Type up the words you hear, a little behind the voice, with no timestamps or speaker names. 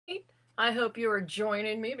I hope you are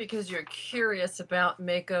joining me because you're curious about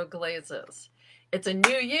Mayco glazes. It's a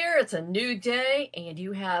new year, it's a new day, and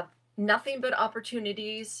you have nothing but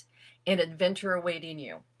opportunities and adventure awaiting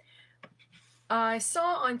you. I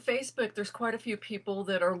saw on Facebook there's quite a few people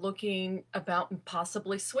that are looking about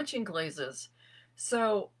possibly switching glazes.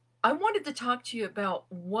 So I wanted to talk to you about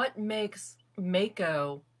what makes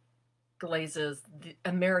Mayco glazes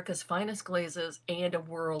America's finest glazes and a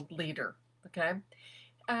world leader. Okay.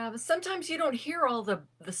 Sometimes you don't hear all the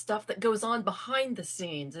stuff that goes on behind the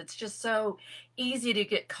scenes. It's just so easy to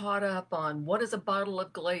get caught up on what does a bottle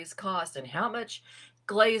of glaze cost and how much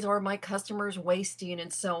glaze are my customers wasting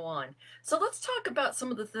and so on. So let's talk about some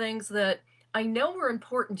of the things that I know are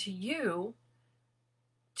important to you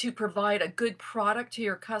to provide a good product to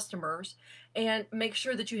your customers and make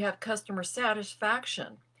sure that you have customer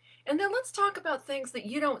satisfaction. And then let's talk about things that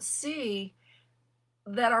you don't see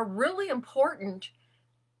that are really important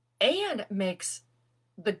and makes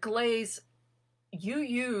the glaze you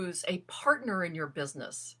use a partner in your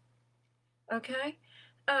business. Okay?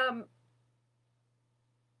 Um,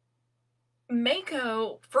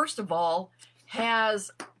 Mayco, first of all,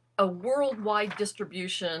 has a worldwide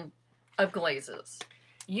distribution of glazes.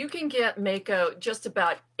 You can get Mayco just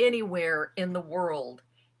about anywhere in the world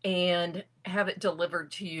and have it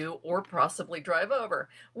delivered to you or possibly drive over.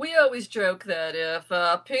 We always joke that if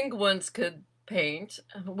penguins could paint,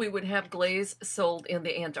 we would have glaze sold in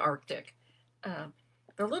the Antarctic. Uh,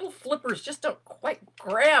 the little flippers just don't quite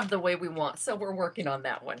grab the way we want, so we're working on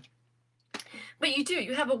that one. But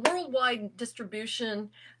you have a worldwide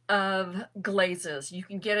distribution of glazes. You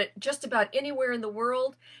can get it just about anywhere in the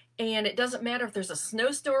world, and it doesn't matter if there's a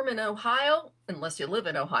snowstorm in Ohio, unless you live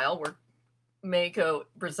in Ohio, where Mayco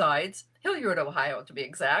resides, Hilliard, Ohio to be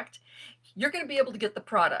exact. You're going to be able to get the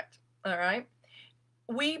product, all right?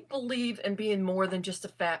 We believe in being more than just a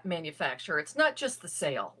fat manufacturer. It's not just the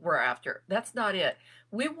sale we're after. That's not it.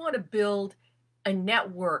 We want to build a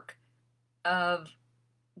network of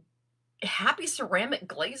happy ceramic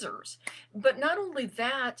glazers. But not only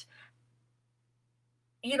that,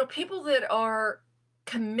 people that are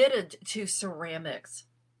committed to ceramics.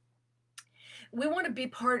 We want to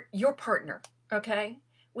be your partner, okay?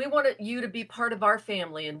 We want you to be part of our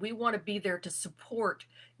family, and we want to be there to support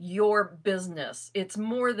your business. It's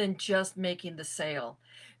more than just making the sale.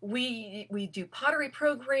 We do pottery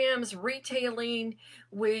programs, retailing.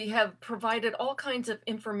 We have provided all kinds of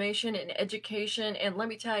information and education. And let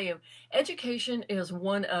me tell you, education is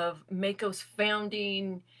one of Mayco's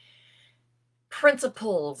founding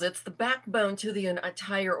principles. It's the backbone to the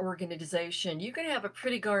entire organization. You can have a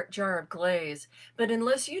pretty jar of glaze, but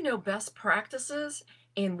unless you know best practices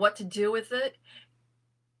and what to do with it,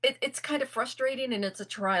 it's kind of frustrating and it's a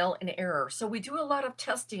trial and error. So we do a lot of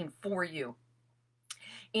testing for you.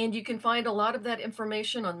 And you can find a lot of that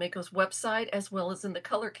information on Mayco's website as well as in the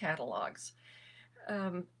color catalogs.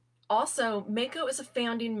 Also, Mayco is a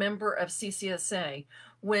founding member of CCSA.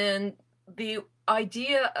 When the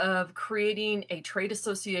idea of creating a trade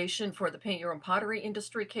association for the paint your own pottery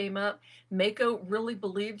industry came up, Mayco really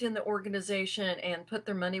believed in the organization and put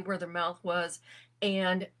their money where their mouth was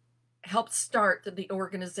and helped start the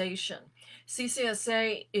organization.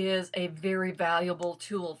 CCSA is a very valuable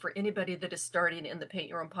tool for anybody that is starting in the paint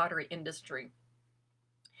your own pottery industry.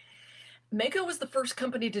 Mayco was the first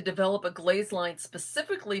company to develop a glaze line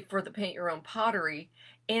specifically for the paint your own pottery,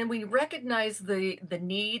 and we recognized the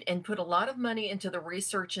need and put a lot of money into the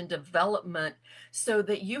research and development so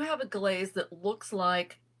that you have a glaze that looks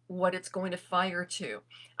like what it's going to fire to.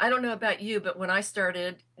 I don't know about you, but when I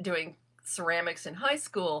started doing ceramics in high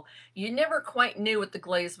school, you never quite knew what the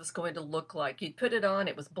glaze was going to look like. You'd put it on,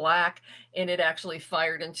 it was black, and it actually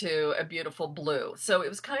fired into a beautiful blue. So it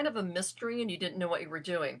was kind of a mystery and you didn't know what you were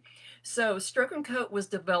doing. So Stroke and Coat was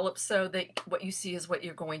developed so that what you see is what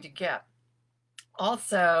you're going to get.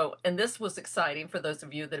 Also, and this was exciting for those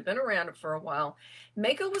of you that have been around for a while,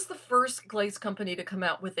 Mayco was the first glaze company to come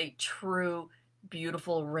out with a true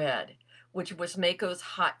beautiful red, which was Mayco's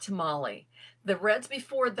Hot Tamale. The reds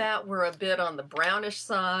before that were a bit on the brownish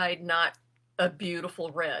side, not a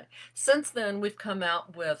beautiful red. Since then, we've come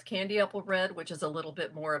out with Candy Apple Red, which is a little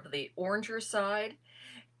bit more of the oranger side,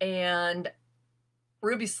 and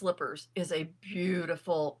Ruby Slippers is a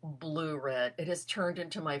beautiful blue red. It has turned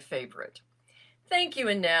into my favorite. Thank you,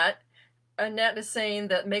 Annette. Annette is saying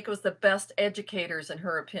that Mayco's the best educators in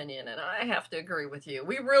her opinion, and I have to agree with you.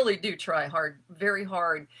 We really do try hard, very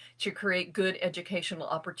hard, to create good educational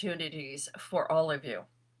opportunities for all of you.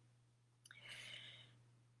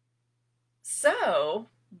 So,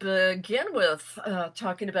 begin with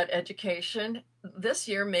talking about education. this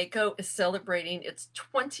year, Mayco is celebrating its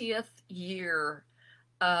 20th year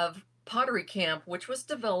of Pottery Camp, which was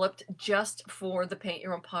developed just for the paint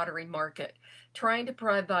your own pottery market, trying to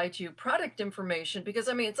provide you product information because,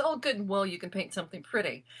 I mean, it's all good and well you can paint something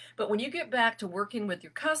pretty, but when you get back to working with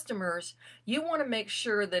your customers, you want to make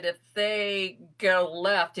sure that if they go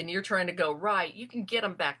left and you're trying to go right, you can get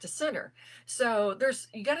them back to center. So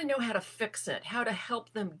you got to know how to fix it, how to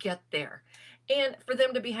help them get there, and for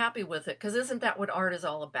them to be happy with it, because isn't that what art is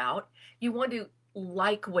all about? You want to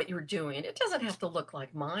like what you're doing. It doesn't have to look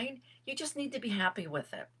like mine. You just need to be happy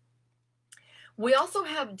with it. We also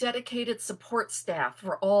have dedicated support staff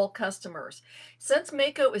for all customers. Since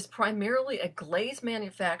Mayco is primarily a glaze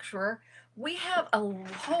manufacturer, we have a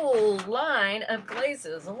whole line of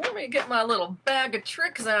glazes. And let me get my little bag of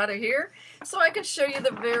tricks out of here so I can show you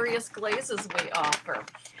the various glazes we offer.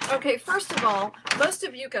 Okay, first of all, most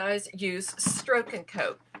of you guys use Stroke and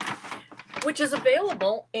Coat, which is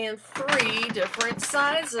available in 3 different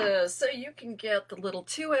sizes. So you can get the little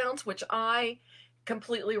 2-ounce, which I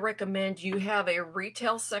completely recommend you have a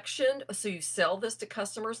retail section so you sell this to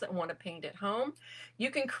customers that want to paint at home.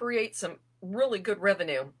 You can create some really good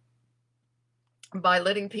revenue by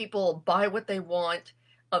letting people buy what they want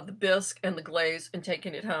of the bisque and the glaze and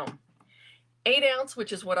taking it home. 8-ounce,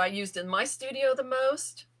 which is what I used in my studio the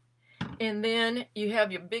most. And then you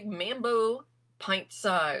have your big Mambo pint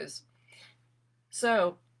size.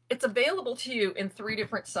 So it's available to you in 3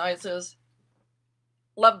 different sizes.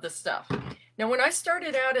 Love this stuff. Now, when I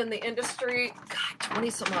started out in the industry, God, 20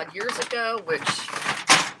 some odd years ago, which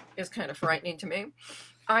is kind of frightening to me,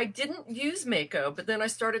 I didn't use Mayco, but then I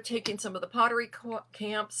started taking some of the pottery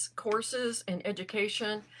camps, courses, and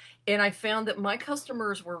education, and I found that my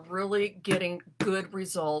customers were really getting good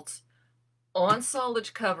results on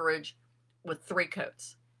solid coverage with 3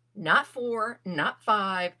 coats. Not 4, not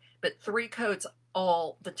 5, but 3 coats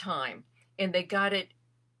all the time. And they got it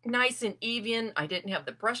nice and even. I didn't have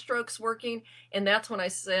the brush strokes working, and that's when I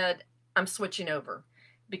said I'm switching over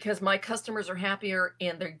because my customers are happier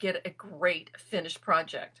and they get a great finished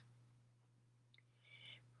project.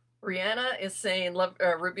 Rihanna is saying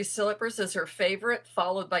Ruby Slippers is her favorite,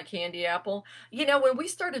 followed by Candy Apple. You know, when we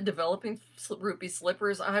started developing Ruby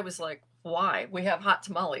Slippers, I was like, why? We have Hot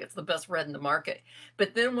Tamale. It's the best red in the market.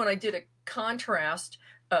 But then when I did a contrast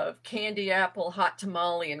of Candy Apple, Hot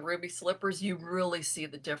Tamale, and Ruby Slippers, you really see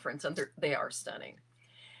the difference, and they are stunning.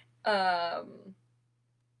 All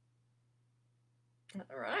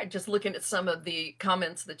right, just looking at some of the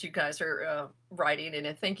comments that you guys are writing,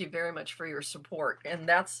 and thank you very much for your support. And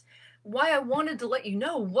that's why I wanted to let you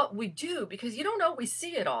know what we do, because you don't always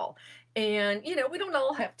see it all. And, you know, we don't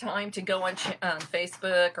all have time to go on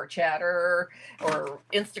Facebook or Chatter or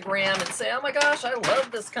Instagram and say, oh my gosh, I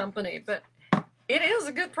love this company. But it is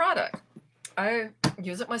a good product. I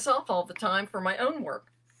use it myself all the time for my own work.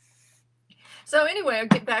 So anyway, I'll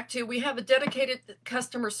get back to, we have a dedicated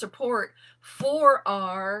customer support for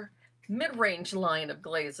our mid-range line of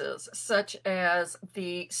glazes, such as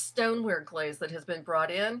the stoneware glaze that has been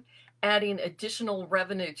brought in, adding additional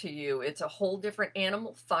revenue to you. It's a whole different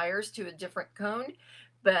animal, fires to a different cone,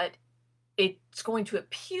 but it's going to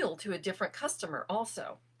appeal to a different customer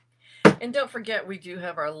also. And don't forget, we do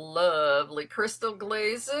have our lovely crystal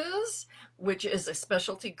glazes, which is a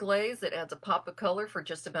specialty glaze that adds a pop of color for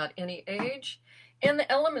just about any age. And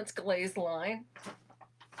the Elements glaze line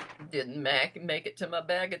didn't make it to my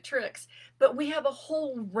bag of tricks, but we have a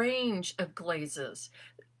whole range of glazes.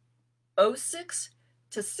 06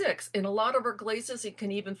 to 6. In a lot of our glazes, it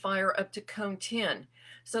can even fire up to cone 10.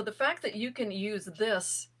 So the fact that you can use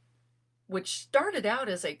this, which started out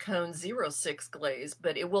as a cone 06 glaze,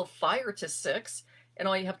 but it will fire to 6, and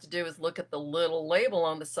all you have to do is look at the little label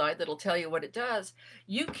on the side that'll tell you what it does.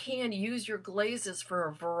 You can use your glazes for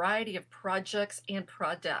a variety of projects and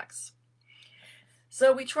products.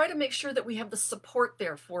 So we try to make sure that we have the support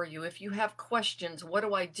there for you. If you have questions, what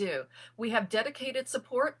do I do? We have dedicated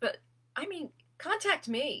support, but I mean, contact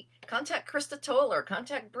me, contact Krista Toller,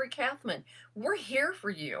 contact Bree Kathman. We're here for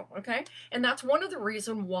you, okay? And that's one of the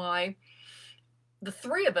reasons why the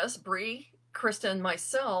 3 of us, Bree, Krista, and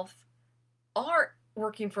myself, are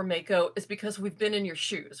working for Mayco, is because we've been in your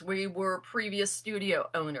shoes. We were previous studio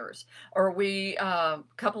owners, or a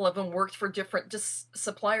couple of them worked for different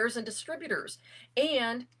suppliers and distributors.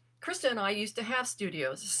 And Krista and I used to have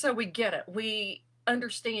studios, so we get it. We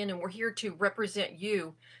understand, and we're here to represent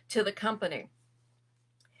you to the company.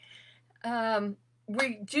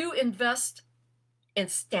 We do invest in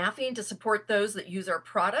staffing to support those that use our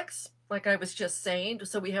products. like I was just saying.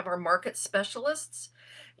 So we have our market specialists,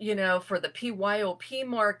 you know, for the PYOP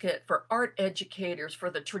market, for art educators, for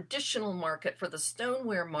the traditional market, for the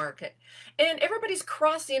stoneware market. And everybody's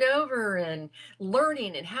crossing over and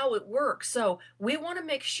learning and how it works. So we want to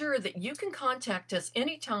make sure that you can contact us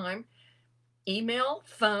anytime, email,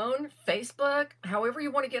 phone, Facebook, however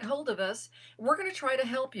you want to get hold of us. We're going to try to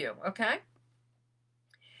help you, okay?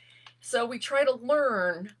 So we try to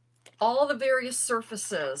learn all the various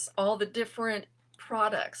surfaces, all the different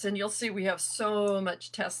products, and you'll see we have so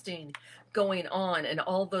much testing going on in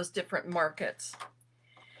all those different markets.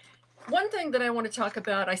 One thing that I want to talk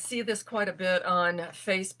about, I see this quite a bit on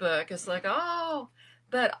Facebook, is like, oh,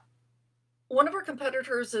 but one of our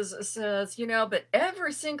competitors says, you know, but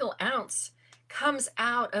every single ounce comes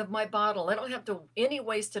out of my bottle. I don't have to any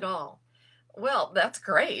waste at all. Well, that's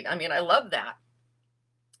great. I mean, I love that.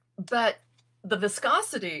 But the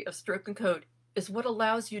viscosity of Stroke and Coat is what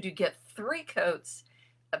allows you to get 3 coats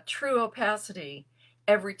of true opacity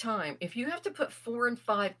every time. If you have to put 4 and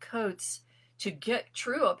 5 coats to get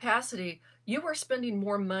true opacity, you are spending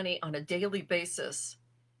more money on a daily basis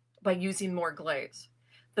by using more glaze.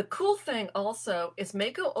 The cool thing also is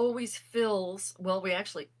Mayco always fills, well, we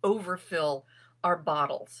actually overfill our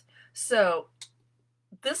bottles. So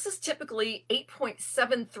this is typically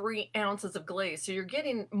 8.73 ounces of glaze. So you're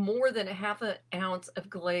getting more than a half an ounce of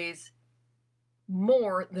glaze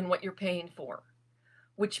more than what you're paying for.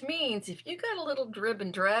 Which means if you got a little drib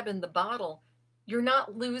and drab in the bottle, you're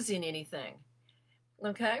not losing anything.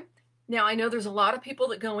 Okay? Now, I know there's a lot of people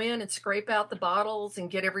that go in and scrape out the bottles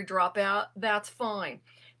and get every drop out. That's fine.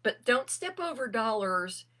 But don't step over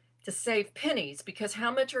dollars to save pennies, because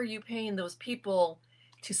how much are you paying those people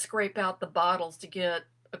to scrape out the bottles to get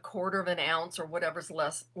a quarter of an ounce or whatever's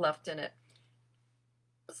left in it?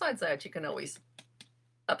 Besides that, you can always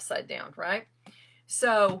upside down, right?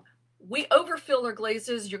 So we overfill our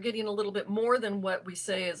glazes. You're getting a little bit more than what we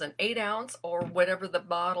say is an 8 ounce or whatever the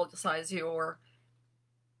bottle size you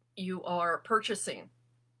are purchasing.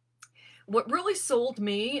 What really sold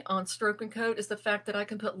me on Stroke and Coat is the fact that I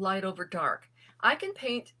can put light over dark. I can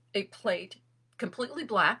paint a plate completely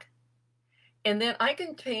black, and then I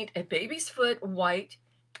can paint a baby's foot white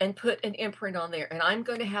and put an imprint on there, and I'm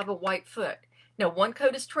going to have a white foot. Now, one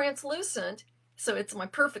coat is translucent, so it's my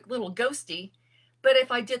perfect little ghosty, but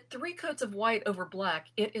if I did 3 coats of white over black,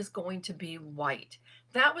 it is going to be white.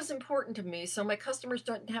 That was important to me, so my customers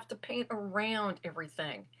don't have to paint around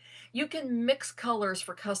everything. You can mix colors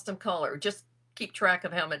for custom color. Just keep track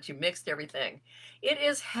of how much you mixed everything. It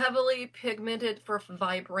is heavily pigmented for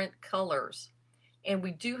vibrant colors, and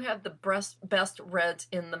we do have the best reds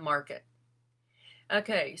in the market.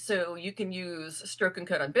 Okay, so you can use Stroke and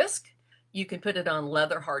Coat on bisque. You can put it on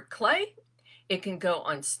leather hard clay. It can go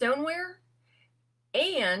on stoneware,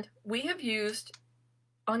 and we have used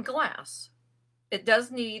on glass. It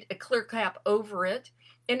does need a clear cap over it,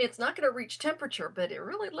 and it's not going to reach temperature, but it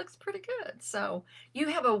really looks pretty good. So you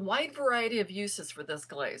have a wide variety of uses for this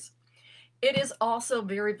glaze. It is also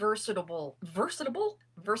very versatile.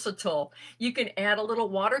 You can add a little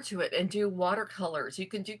water to it and do watercolors. You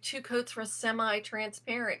can do 2 coats for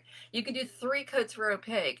semi-transparent. You can do 3 coats for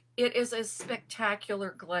opaque. It is a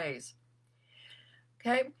spectacular glaze.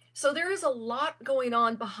 Okay, so there is a lot going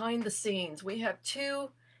on behind the scenes. We have 2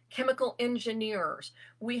 chemical engineers.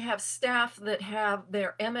 We have staff that have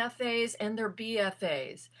their MFAs and their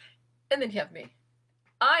BFAs. And then you have me.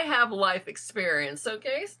 I have life experience,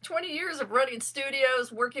 okay? 20 years of running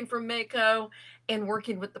studios, working for Mayco, and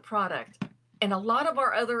working with the product. And a lot of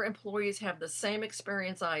our other employees have the same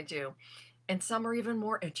experience I do, and some are even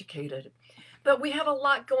more educated. But we have a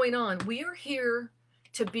lot going on. We are here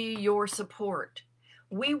to be your support.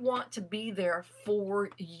 We want to be there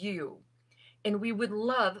for you. And we would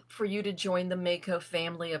love for you to join the Mayco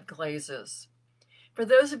family of glazes. For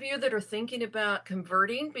those of you that are thinking about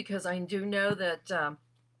converting, because I do know that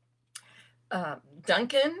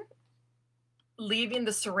Duncan leaving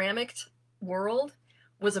the ceramic world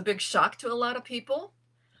was a big shock to a lot of people.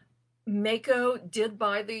 Mayco did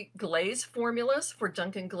buy the glaze formulas for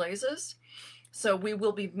Duncan glazes. So we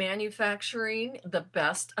will be manufacturing the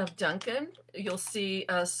best of Duncan. You'll see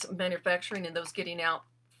us manufacturing and those getting out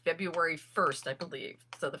February 1st, I believe.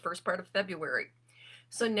 So the first part of February.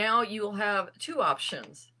 So now you'll have 2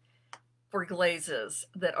 options for glazes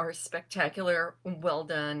that are spectacular, well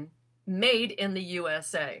done, made in the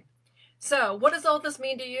USA. So what does all this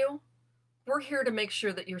mean to you? We're here to make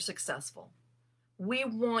sure that you're successful. We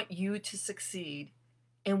want you to succeed,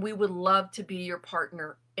 and we would love to be your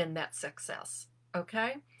partner in that success,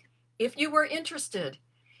 okay? If you were interested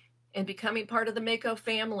in becoming part of the Mayco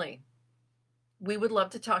family, we would love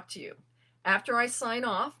to talk to you. After I sign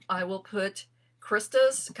off, I will put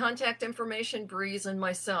Krista's contact information, Breeze, and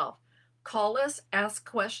myself. Call us, ask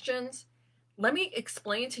questions. Let me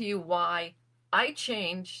explain to you why I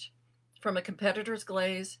changed from a competitor's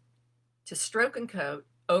glaze to stroke and coat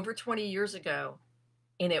over 20 years ago,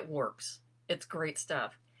 and it works. It's great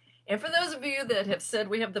stuff. And for those of you that have said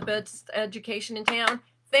we have the best education in town,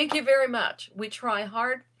 thank you very much. We try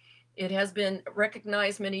hard. It has been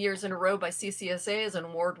recognized many years in a row by CCSA as an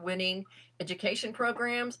award-winning education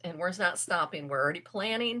programs, and we're not stopping. We're already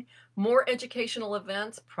planning more educational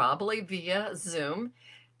events, probably via Zoom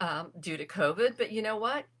due to COVID. But you know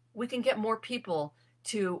what? We can get more people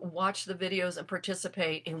to watch the videos and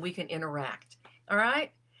participate, and we can interact. All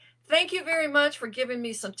right? Thank you very much for giving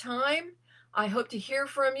me some time. I hope to hear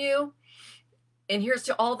from you. And here's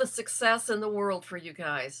to all the success in the world for you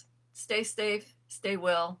guys. Stay safe, stay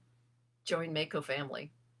well. Join Mayco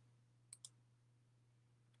family.